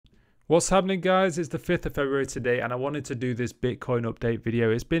What's happening, guys? It's the 5th of February today, and I wanted to do this Bitcoin update video.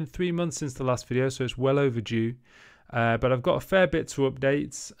 It's been 3 months since the last video, so it's well overdue. But I've got a fair bit to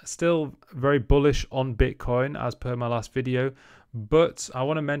update. Still very bullish on Bitcoin as per my last video. But I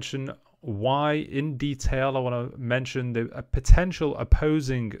want to mention why in detail. I want to mention a potential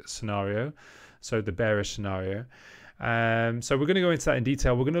opposing scenario, so the bearish scenario. So we're going to go into that in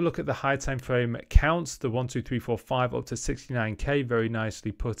detail. We're going to look at the high time frame counts, the 1, 2, 3, 4, 5 up to 69k, very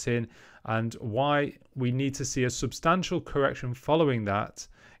nicely put in, and why we need to see a substantial correction following that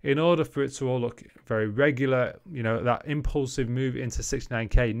in order for it to all look very regular. You know, that impulsive move into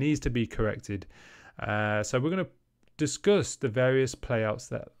 69k needs to be corrected. So we're going to discuss the various playouts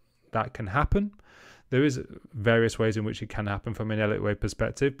that can happen. There is various ways in which it can happen from an Elliott Wave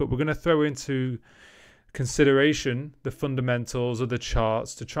perspective, but we're going to throw into consideration the fundamentals of the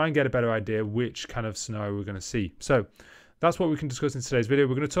charts to try and get a better idea which kind of scenario we're going to see. So that's what we can discuss in today's video.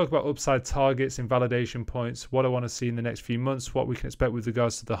 We're going to talk about upside targets, invalidation points, what I want to see in the next few months, what we can expect with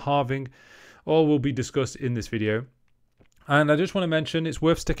regards to the halving. All will be discussed in this video. And I just want to mention it's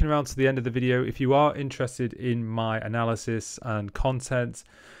worth sticking around to the end of the video if you are interested in my analysis and content.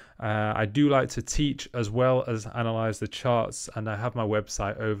 I do like to teach as well as analyze the charts, and I have my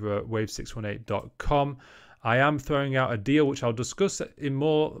website over at wave618.com. I am throwing out a deal which I'll discuss in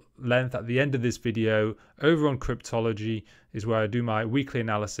more length at the end of this video. Over on CRYPTOLOGY is where I do my weekly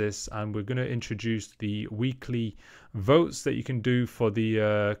analysis, and we're going to introduce the weekly votes that you can do for the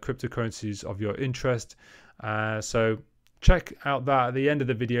cryptocurrencies of your interest. So check out that at the end of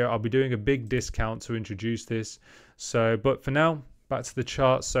the video. I'll be doing a big discount to introduce this. So, but for now, back to the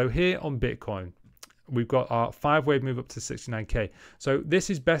chart. So here on Bitcoin, we've got our 5-wave move up to 69k. So this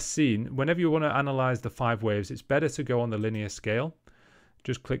is best seen whenever you want to analyze the 5 waves. It's better to go on the linear scale.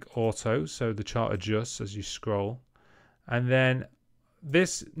 Just click auto so the chart adjusts as you scroll. And then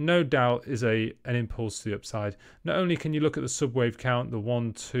this no doubt is an impulse to the upside. Not only can you look at the subwave count, the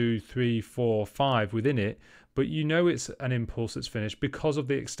 1, 2, 3, 4, 5 within it, but you know it's an impulse that's finished because of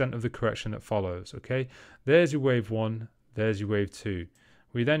the extent of the correction that follows. Okay, there's your wave 1. There's your wave 2.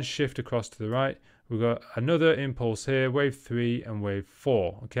 We then shift across to the right. We've got another impulse here, wave 3 and wave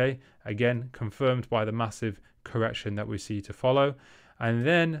 4. Okay, again confirmed by the massive correction that we see to follow. And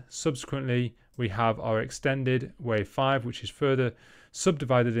then subsequently we have our extended wave 5, which is further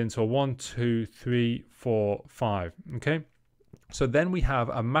subdivided into a 1, 2, 3, 4, 5. Okay, so then we have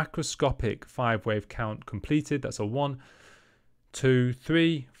a macroscopic 5-wave count completed. That's a 1, 2,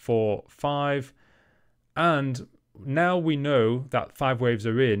 3, 4, 5, and now we know that 5 waves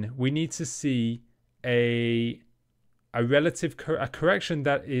are in. We need to see a relative correction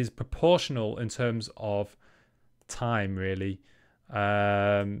that is proportional in terms of time, really,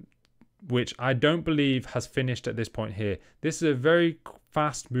 which I don't believe has finished at this point here. This is a very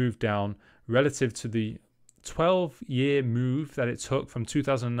fast move down relative to the 12-year move that it took from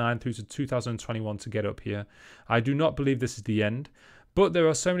 2009 through to 2021 to get up here. I do not believe this is the end. But there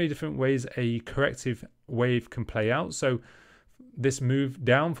are so many different ways a corrective wave can play out. So this move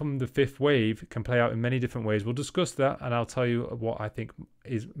down from the 5th wave can play out in many different ways. We'll discuss that, and I'll tell you what I think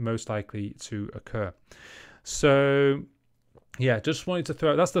is most likely to occur. So yeah, just wanted to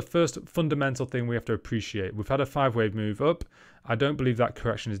throw, that's the first fundamental thing we have to appreciate. We've had a 5-wave move up. I don't believe that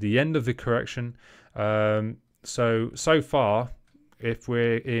correction is the end of the correction. So far, if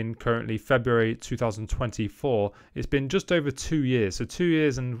we're in currently February 2024, it's been just over 2 years. So 2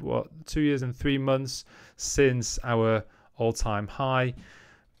 years and 2 years and 3 months since our all-time high.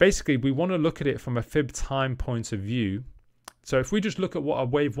 Basically, we want to look at it from a fib time point of view. So if we just look at what our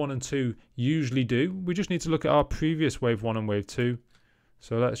wave 1 and 2 usually do, we just need to look at our previous wave 1 and wave 2.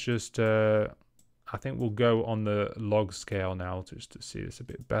 So let's just, I think we'll go on the log scale now just to see this a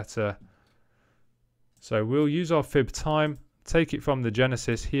bit better. So we'll use our fib time. Take it from the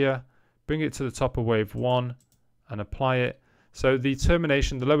genesis here, bring it to the top of wave 1 and apply it. So the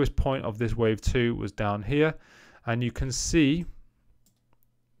termination, the lowest point of this wave 2 was down here, and you can see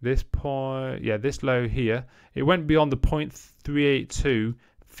this point, yeah, this low here, it went beyond the 0.382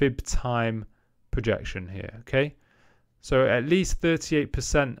 fib time projection here. Okay, so at least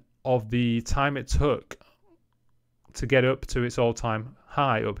 38% of the time it took to get up to its all-time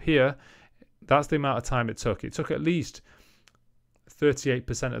high up here, that's the amount of time it took. It took at least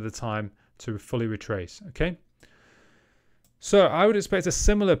 38% of the time to fully retrace. Okay, so I would expect a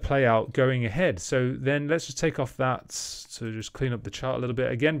similar play out going ahead. So then let's just take off that to just clean up the chart a little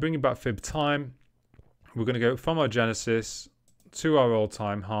bit. Again, bringing back fib time, we're going to go from our genesis to our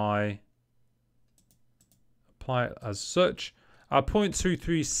all-time high, apply it as such. Our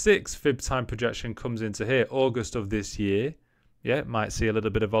 0.236 fib time projection comes into here, August of this year. Yeah, it might see a little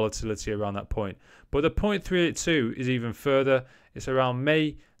bit of volatility around that point. But the 0.382 is even further. It's around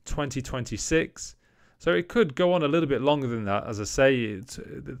May 2026. So it could go on a little bit longer than that. As I say, it's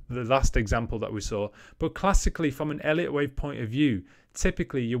the last example that we saw. But classically, from an Elliott Wave point of view,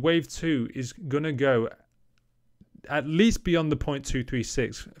 typically your wave 2 is going to go at least beyond the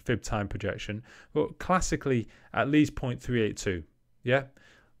 0.236 fib time projection, but classically at least 0.382. Yeah,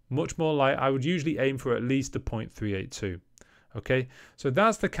 much more like I would usually aim for at least the 0.382. Okay, so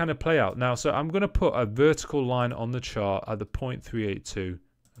that's the kind of play out. Now, so I'm going to put a vertical line on the chart at the 0.382.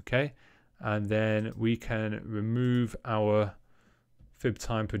 Okay, and then we can remove our fib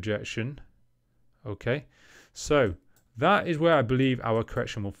time projection. Okay, so that is where I believe our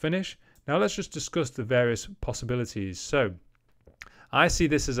correction will finish. Now let's just discuss the various possibilities. So I see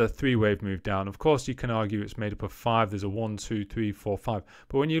this as a 3-wave move down. Of course, you can argue it's made up of 5. There's a 1, 2, 3, 4, 5.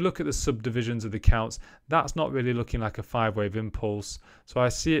 But when you look at the subdivisions of the counts, that's not really looking like a 5-wave impulse. So I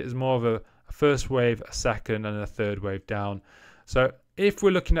see it as more of a first wave, a second, and a third wave down. So if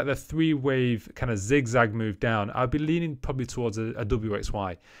we're looking at the 3-wave kind of zigzag move down, I'd be leaning probably towards a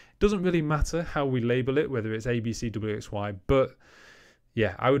WXY. It doesn't really matter how we label it, whether it's ABC, WXY, but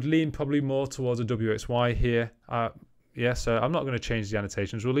yeah, I would lean probably more towards a WXY here. Yeah, so I'm not going to change the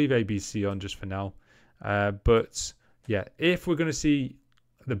annotations. We'll leave ABC on just for now. But yeah, if we're going to see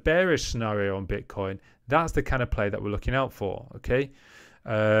the bearish scenario on Bitcoin, that's the kind of play that we're looking out for. Okay,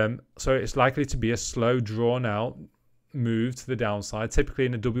 so it's likely to be a slow, drawn out move to the downside. Typically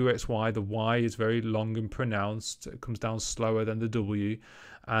in a WXY, the Y is very long and pronounced. It comes down slower than the W,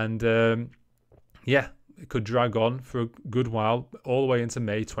 and yeah, it could drag on for a good while, all the way into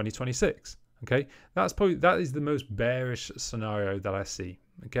May 2026. Okay, that is the most bearish scenario that I see.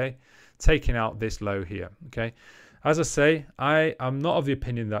 Okay, taking out this low here. Okay, as I say, I am not of the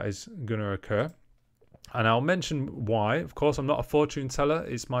opinion that is going to occur, and I'll mention why. Of course, I'm not a fortune teller;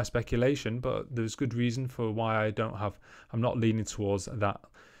 it's my speculation, but there's good reason for why I'm not leaning towards that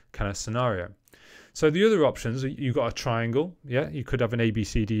kind of scenario. So the other options, you've got a triangle. Yeah, you could have an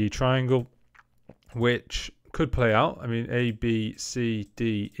ABCDE triangle, which could play out. I mean, A, B, C,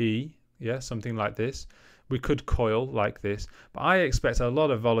 D, E. Yeah, something like this. We could coil like this, but I expect a lot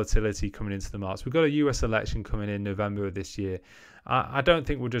of volatility coming into the markets. We've got a US election coming in November of this year. I don't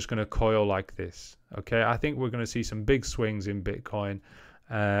think we're just going to coil like this. Okay, I think we're going to see some big swings in Bitcoin.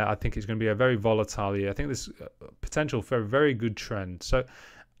 I think it's going to be a very volatile year. I think there's potential for a very good trend. So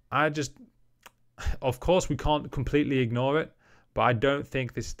of course, we can't completely ignore it, but I don't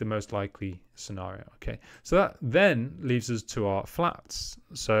think this is the most likely scenario. Okay, so that then leaves us to our flats.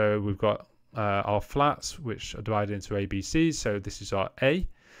 So we've got our flats, which are divided into ABCs. So this is our A,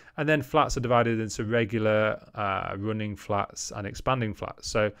 and then flats are divided into regular, running flats, and expanding flats.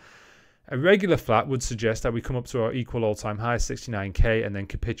 So a regular flat would suggest that we come up to our equal all-time high, 69k, and then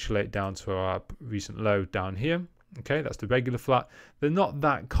capitulate down to our recent low down here. Okay, that's the regular flat. They're not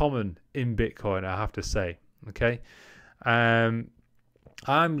that common in Bitcoin, I have to say. Okay.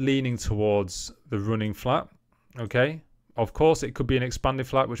 I'm leaning towards the running flat. Okay, of course it could be an expanded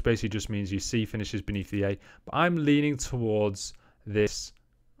flat, which basically just means you C finishes beneath the A, but I'm leaning towards this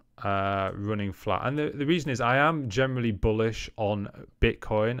running flat, and the reason is I am generally bullish on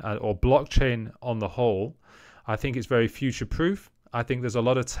Bitcoin or blockchain on the whole. I think it's very future proof. I think there's a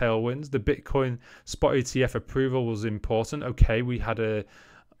lot of tailwinds. The Bitcoin spot ETF approval was important. Okay,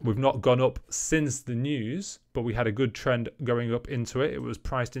 we've not gone up since the news, but we had a good trend going up into it. It was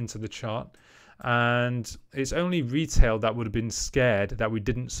priced into the chart. And it's only retail that would have been scared that we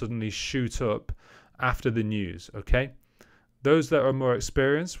didn't suddenly shoot up after the news, okay? Those that are more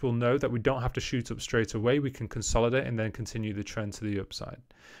experienced will know that we don't have to shoot up straight away. We can consolidate and then continue the trend to the upside.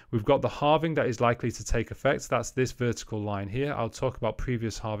 We've got the halving that is likely to take effect. That's this vertical line here. I'll talk about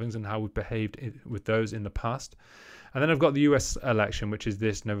previous halvings and how we've behaved with those in the past. And then I've got the US election, which is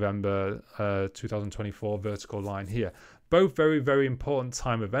this November 2024 vertical line here. Both very, very important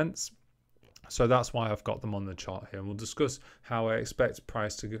time events. So that's why I've got them on the chart here. And we'll discuss how I expect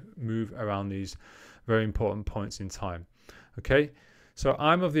price to move around these very important points in time. Okay, so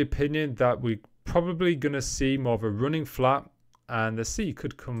I'm of the opinion that we're probably going to see more of a running flat, and the C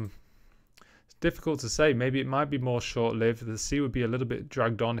could come. It's difficult to say. Maybe it might be more short-lived. The C would be a little bit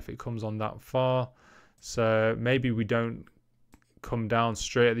dragged on if it comes on that far. So maybe we don't come down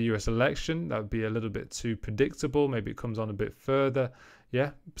straight at the US election. That would be a little bit too predictable. Maybe it comes on a bit further.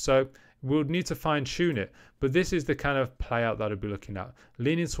 Yeah, so we'll need to fine-tune it. But this is the kind of play out that I'll be looking at,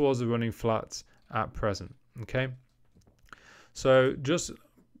 leaning towards the running flats at present. Okay, so just,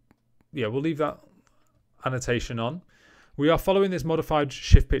 yeah, we'll leave that annotation on. We are following this modified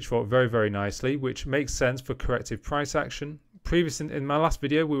shift pitchfork very, very nicely, which makes sense for corrective price action. in my last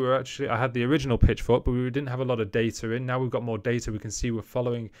video, I had the original Pitchfork, but we didn't have a lot of data in. Now we've got more data. We can see we're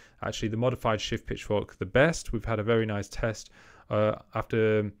following actually the modified shift Pitchfork the best. We've had a very nice test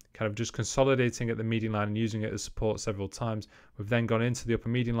after kind of just consolidating at the median line and using it as support several times. We've then gone into the upper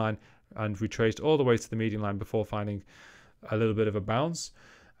median line and retraced all the way to the median line before finding a little bit of a bounce.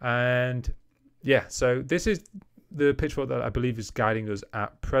 And yeah, so this is the Pitchfork that I believe is guiding us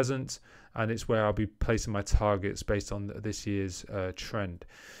at present, and it's where I'll be placing my targets based on this year's trend.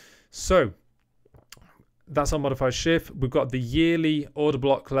 So that's our modified shift. We've got the yearly order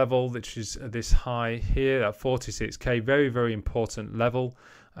block level, which is this high here at 46k, very, very important level.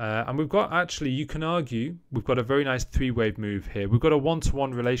 And we've got, actually, you can argue, we've got a very nice three-wave move here. We've got a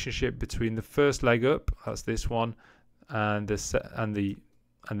one-to-one relationship between the first leg up, that's this one, and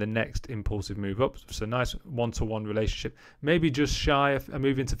the next impulsive move up. So nice one-to-one relationship. Maybe just shy of a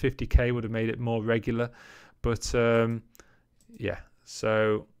move into 50k would have made it more regular, but yeah.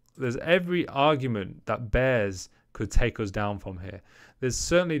 So there's every argument that bears could take us down from here. There's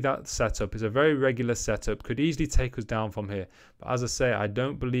certainly that setup is a very regular setup, could easily take us down from here. But as I say, I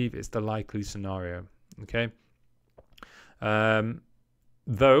don't believe it's the likely scenario. Okay.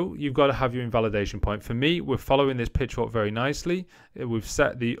 Though you've got to have your invalidation point. For me, we're following this Pitchfork very nicely. We've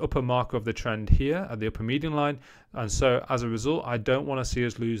set the upper marker of the trend here at the upper median line, and so as a result, I don't want to see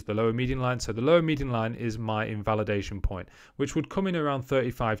us lose the lower median line. So the lower median line is my invalidation point, which would come in around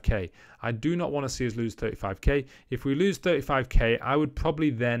 35k. I do not want to see us lose 35k. If we lose 35k, I would probably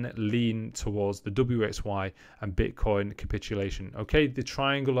then lean towards the WXY and Bitcoin capitulation. Okay, the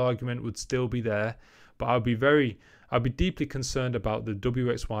triangle argument would still be there, but I'd be deeply concerned about the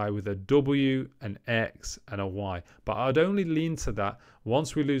WXY with a W, an X, and a Y. But I'd only lean to that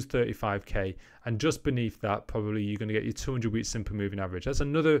once we lose 35k, and just beneath that, probably you're going to get your 200-week simple moving average. That's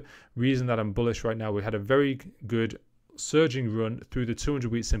another reason that I'm bullish right now. We had a very good surging run through the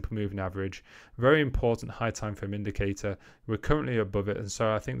 200-week simple moving average. Very important high time frame indicator. We're currently above it, and so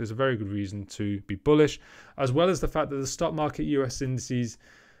I think there's a very good reason to be bullish, as well as the fact that the stock market US indices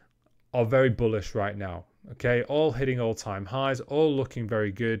are very bullish right now. Okay, all hitting all-time highs, all looking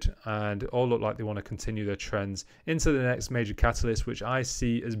very good, and all look like they want to continue their trends into the next major catalyst, which I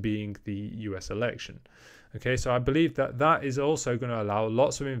see as being the US election. Okay, so I believe that that is also going to allow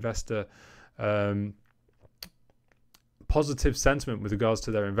lots of investor positive sentiment with regards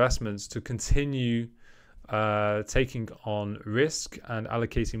to their investments to continue taking on risk and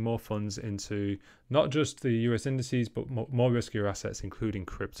allocating more funds into not just the US indices, but more riskier assets, including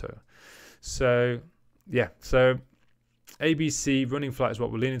crypto. So yeah, so ABC running flat is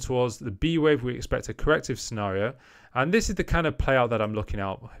what we're leaning towards. The B wave, we expect a corrective scenario, and this is the kind of play out that I'm looking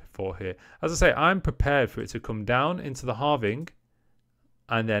out for here. As I say, I'm prepared for it to come down into the halving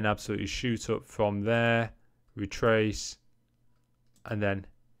and then absolutely shoot up from there, retrace, and then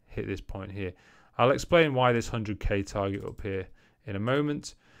hit this point here. I'll explain why this 100k target up here in a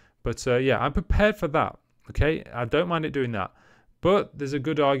moment, but yeah, I'm prepared for that. Okay, I don't mind it doing that. But there's a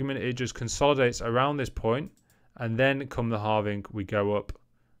good argument it just consolidates around this point, and then come the halving, we go up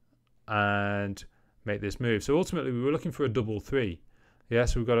and make this move. So ultimately, we were looking for a double three. Yeah,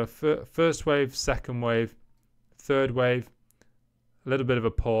 so we've got a first wave, second wave, third wave, a little bit of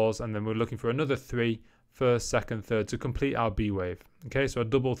a pause, and then we're looking for another three, first, second, third, to complete our B wave. Okay, so a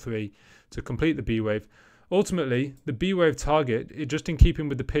double three to complete the B wave. Ultimately, the B wave target, just in keeping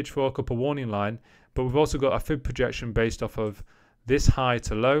with the Pitchfork upper warning line, but we've also got a fib projection based off of this high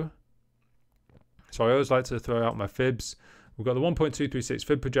to low. So I always like to throw out my fibs. We've got the 1.236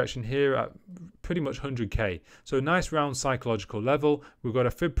 fib projection here at pretty much 100k. So a nice round psychological level. We've got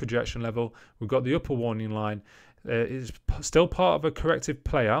a fib projection level. We've got the upper warning line. It's still part of a corrective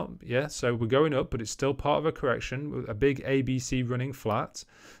play out. Yeah, so we're going up, but it's still part of a correction with a big ABC running flat.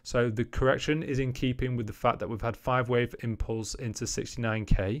 So the correction is in keeping with the fact that we've had 5-wave impulse into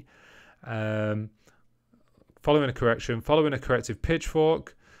 69k. Following a correction, following a corrective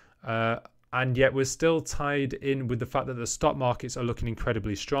Pitchfork, and yet we're still tied in with the fact that the stock markets are looking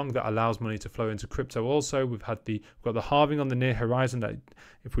incredibly strong. That allows money to flow into crypto. Also, we've got the halving on the near horizon. That,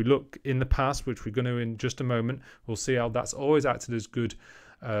 if we look in the past, which we're going to in just a moment, we'll see how that's always acted as good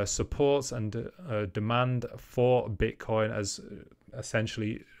supports and demand for Bitcoin, as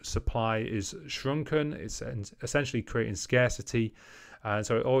essentially supply is shrunken. It's essentially creating scarcity. And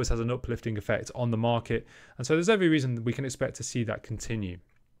so it always has an uplifting effect on the market. And so there's every reason we can expect to see that continue.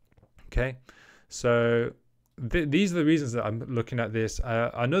 Okay, so these are the reasons that I'm looking at this.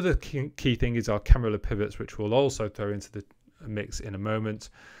 Another key thing is our candle pivots, which we'll also throw into the mix in a moment.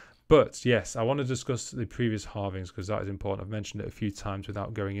 But yes, I want to discuss the previous halvings because that is important. I've mentioned it a few times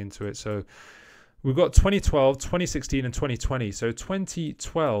without going into it. So we've got 2012, 2016, and 2020. So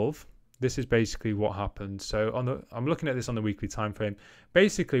 2012, this is basically what happened. So I'm looking at this on the weekly time frame.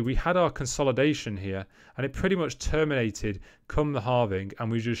 Basically, we had our consolidation here, and it pretty much terminated come the halving,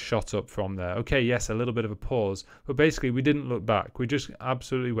 and we just shot up from there. Okay, yes, a little bit of a pause, but basically we didn't look back. We just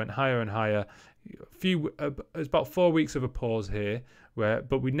absolutely went higher and higher. It's about 4 weeks of a pause here,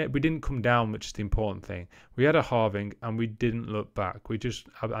 but we didn't come down, which is the important thing. We had a halving and we didn't look back.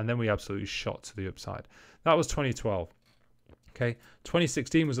 And then we absolutely shot to the upside. That was 2012. Okay,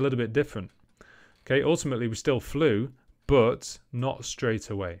 2016 was a little bit different. Okay, ultimately we still flew, but not straight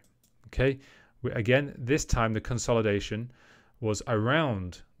away. Okay, again, this time the consolidation was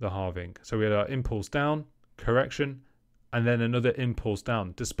around the halving. So we had our impulse down, correction, and then another impulse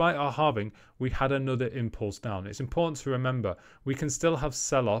down. Despite our halving, we had another impulse down. It's important to remember we can still have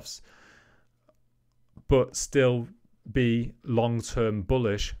sell-offs, but still be long-term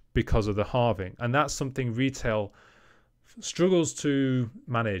bullish because of the halving. And that's something retail struggles to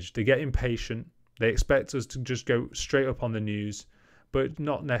manage. They get impatient. They expect us to just go straight up on the news, but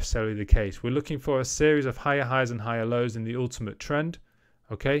not necessarily the case. We're looking for a series of higher highs and higher lows in the ultimate trend.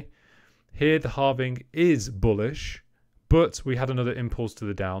 Okay, here the halving is bullish, but we had another impulse to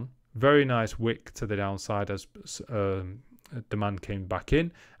the down. Very nice wick to the downside as demand came back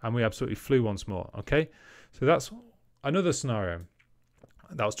in, and we absolutely flew once more. Okay, so that's another scenario.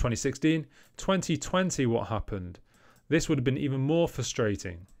 That was 2016. 2020, what happened? This would have been even more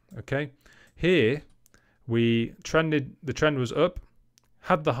frustrating. Okay, here the trend was up,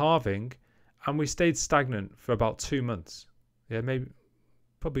 had the halving, and we stayed stagnant for about 2 months. Yeah,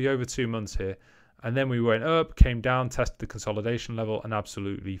 probably over 2 months here. And then we went up, came down, tested the consolidation level, and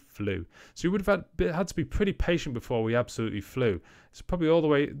absolutely flew. So we would have had to be pretty patient before we absolutely flew. It's probably all the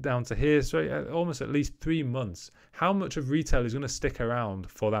way down to here, so almost at least 3 months. How much of retail is going to stick around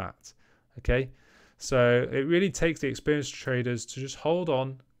for that? Okay, so it really takes the experienced traders to just hold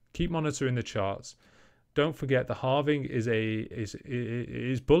on, keep monitoring the charts. Don't forget the halving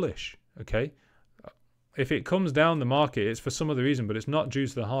is bullish. Okay, if it comes down the market, it's for some other reason, but it's not due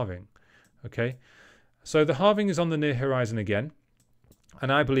to the halving. Okay, so the halving is on the near horizon again,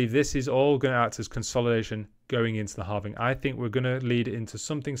 and I believe this is all going to act as consolidation going into the halving. I think we're going to lead into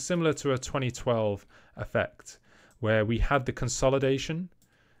something similar to a 2012 effect, where we had the consolidation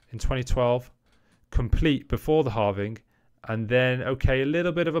in 2012 complete before the halving, and then okay, a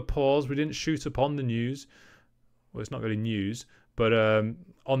little bit of a pause. We didn't shoot up on the news. Well, it's not really news, but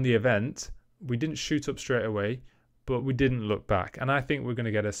on the event we didn't shoot up straight away, but we didn't look back. And I think we're going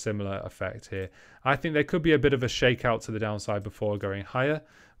to get a similar effect here. I think there could be a bit of a shakeout to the downside before going higher.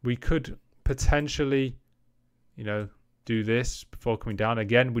 We could potentially, do this before coming down.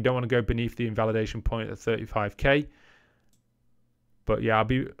 Again, we don't want to go beneath the invalidation point at 35k. But yeah,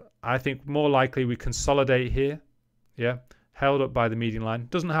 I think more likely we consolidate here. Yeah, held up by the median line.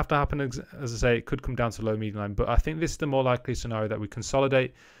 Doesn't have to happen, as I say, it could come down to low median line. But I think this is the more likely scenario, that we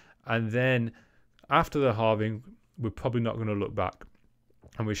consolidate, and then after the halving, we're probably not going to look back,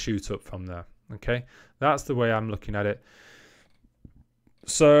 and we shoot up from there. Okay, that's the way I'm looking at it.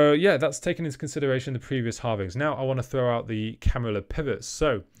 So yeah, that's taken into consideration the previous halvings. Now I want to throw out the Camellia pivots.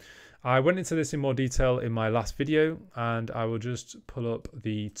 So I went into this in more detail in my last video, and I will just pull up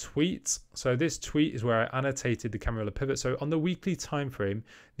the tweet. So this tweet is where I annotated the Camellia pivot. So on the weekly time frame,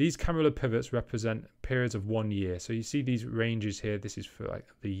 these Camellia pivots represent periods of 1 year. So you see these ranges here. This is for like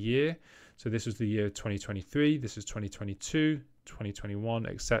the year. So this was the year 2023. This is 2022, 2021,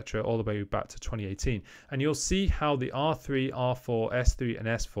 etc., all the way back to 2018. And you'll see how the R3, R4, S3, and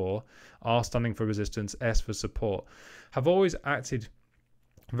S4, R standing for resistance, S for support, have always acted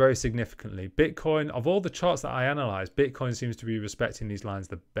very significantly. Bitcoin, of all the charts that I analyzed, Bitcoin seems to be respecting these lines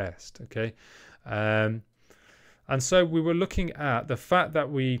the best. Okay, and so we were looking at the fact that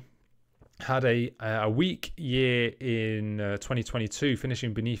we had a weak year in 2022,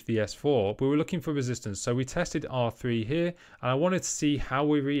 finishing beneath the S4. We were looking for resistance, so we tested R3 here, and I wanted to see how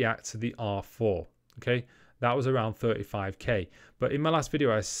we react to the R4. Okay, that was around 35k. But in my last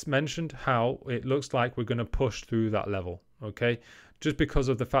video, I mentioned how it looks like we're going to push through that level. Okay, just because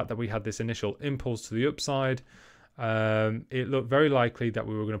of the fact that we had this initial impulse to the upside, it looked very likely that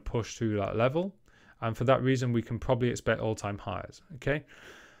we were going to push through that level, and for that reason we can probably expect all-time highs. Okay,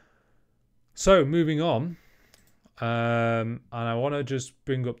 so moving on, and I want to just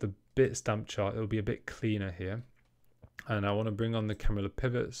bring up the Bitstamp chart. It'll be a bit cleaner here, and I want to bring on the Camellia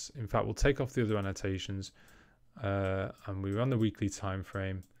pivots. In fact, we'll take off the other annotations, and we run the weekly time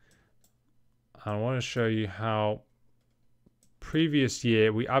frame, and I want to show you how previous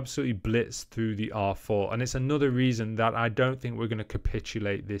year, we absolutely blitzed through the R4, and it's another reason that I don't think we're going to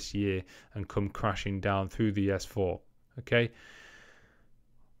capitulate this year and come crashing down through the S4. Okay,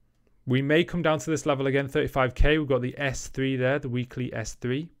 we may come down to this level again, 35k. We've got the S3 there, the weekly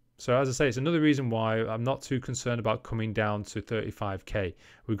S3. So as I say, it's another reason why I'm not too concerned about coming down to 35k.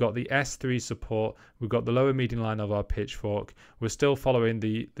 We've got the S3 support. We've got the lower median line of our pitchfork. We're still following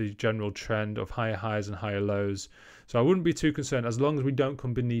the general trend of higher highs and higher lows. So I wouldn't be too concerned as long as we don't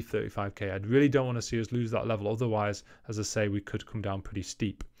come beneath 35k. I really don't want to see us lose that level. Otherwise, as I say, we could come down pretty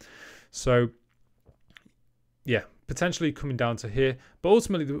steep. So yeah, potentially coming down to here. But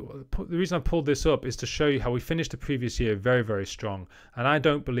ultimately, the reason I pulled this up is to show you how we finished the previous year very, very strong. And I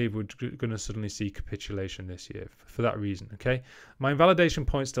don't believe we're going to suddenly see capitulation this year for that reason, okay? My invalidation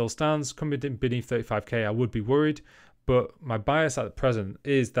point still stands. Coming beneath 35k, I would be worried. But my bias at present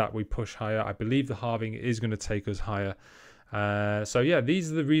is that we push higher. I believe the halving is going to take us higher. So yeah,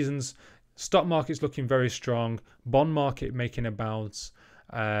 these are the reasons. Stock market's looking very strong. Bond market making a bounce.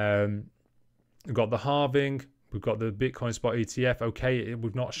 We've got the halving. We've got the Bitcoin spot ETF. Okay,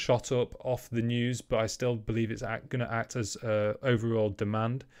 we've not shot up off the news, but I still believe it's going to act as overall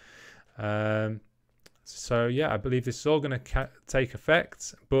demand. So yeah, I believe this is all going to take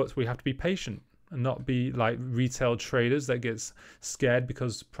effect, but we have to be patient and not be like retail traders that gets scared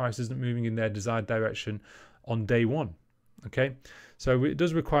because price isn't moving in their desired direction on day one. Okay, so it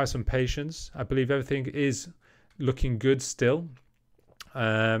does require some patience. I believe everything is looking good still.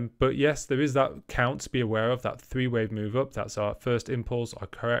 But yes, there is that count to be aware of, that three-wave move up. That's our first impulse, our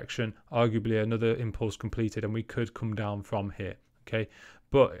correction, arguably another impulse completed, and we could come down from here. Okay,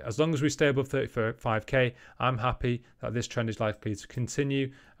 but as long as we stay above 35k, I'm happy that this trend is likely to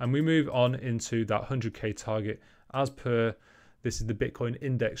continue, and we move on into that 100k target as per, this is the Bitcoin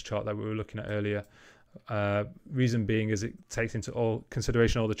index chart that we were looking at earlier. Reason being is it takes into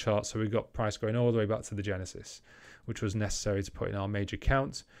consideration all the charts, so we've got price going all the way back to the Genesis, which was necessary to put in our major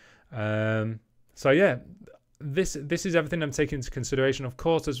count. So yeah, this is everything I'm taking into consideration. Of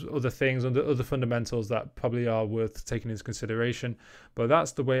course, there's other things, other fundamentals that probably are worth taking into consideration, but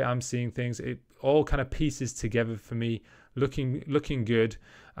that's the way I'm seeing things. It all kind of pieces together for me, looking good.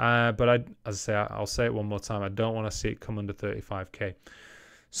 But as I say, I'll say it one more time. I don't want to see it come under 35k.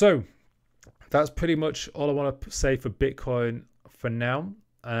 So that's pretty much all I want to say for Bitcoin for now.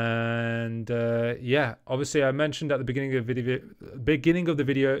 And yeah, obviously I mentioned at the beginning of the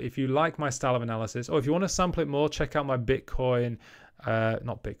video, if you like my style of analysis, or if you want to sample it more, check out my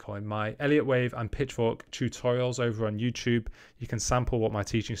my Elliott Wave and Pitchfork tutorials over on YouTube. You can sample what my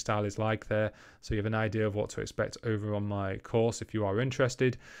teaching style is like there, so you have an idea of what to expect over on my course if you are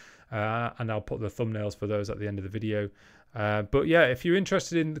interested. And I'll put the thumbnails for those at the end of the video. But yeah, if you're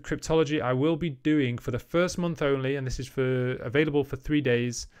interested in the cryptology, I will be doing for the first month only, and this is available for 3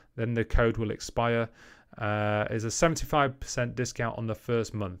 days, then the code will expire, is a 75% discount on the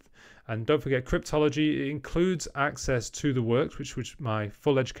first month. And don't forget, cryptology, it includes access to the works, which was my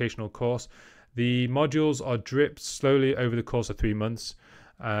full educational course. The modules are dripped slowly over the course of 3 months,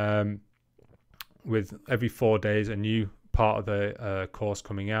 with every 4 days a new part of the course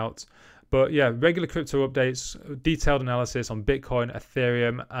coming out. But yeah, regular crypto updates, detailed analysis on Bitcoin,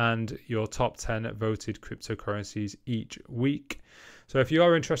 Ethereum, and your top 10 voted cryptocurrencies each week. So if you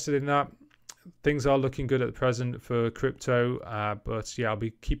are interested in that, things are looking good at the present for crypto. But yeah, I'll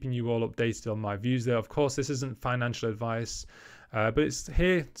be keeping you all updated on my views there. Of course, this isn't financial advice, but it's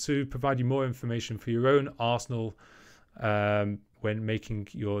here to provide you more information for your own arsenal when making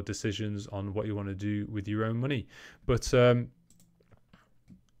your decisions on what you want to do with your own money. But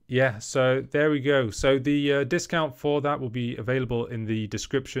yeah, so there we go. So the discount for that will be available in the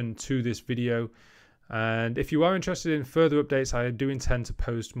description to this video. And if you are interested in further updates, I do intend to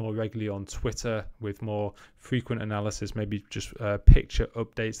post more regularly on Twitter with more frequent analysis, maybe just picture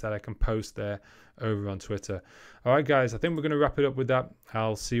updates that I can post there over on Twitter. All right, guys, I think we're going to wrap it up with that.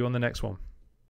 I'll see you on the next one.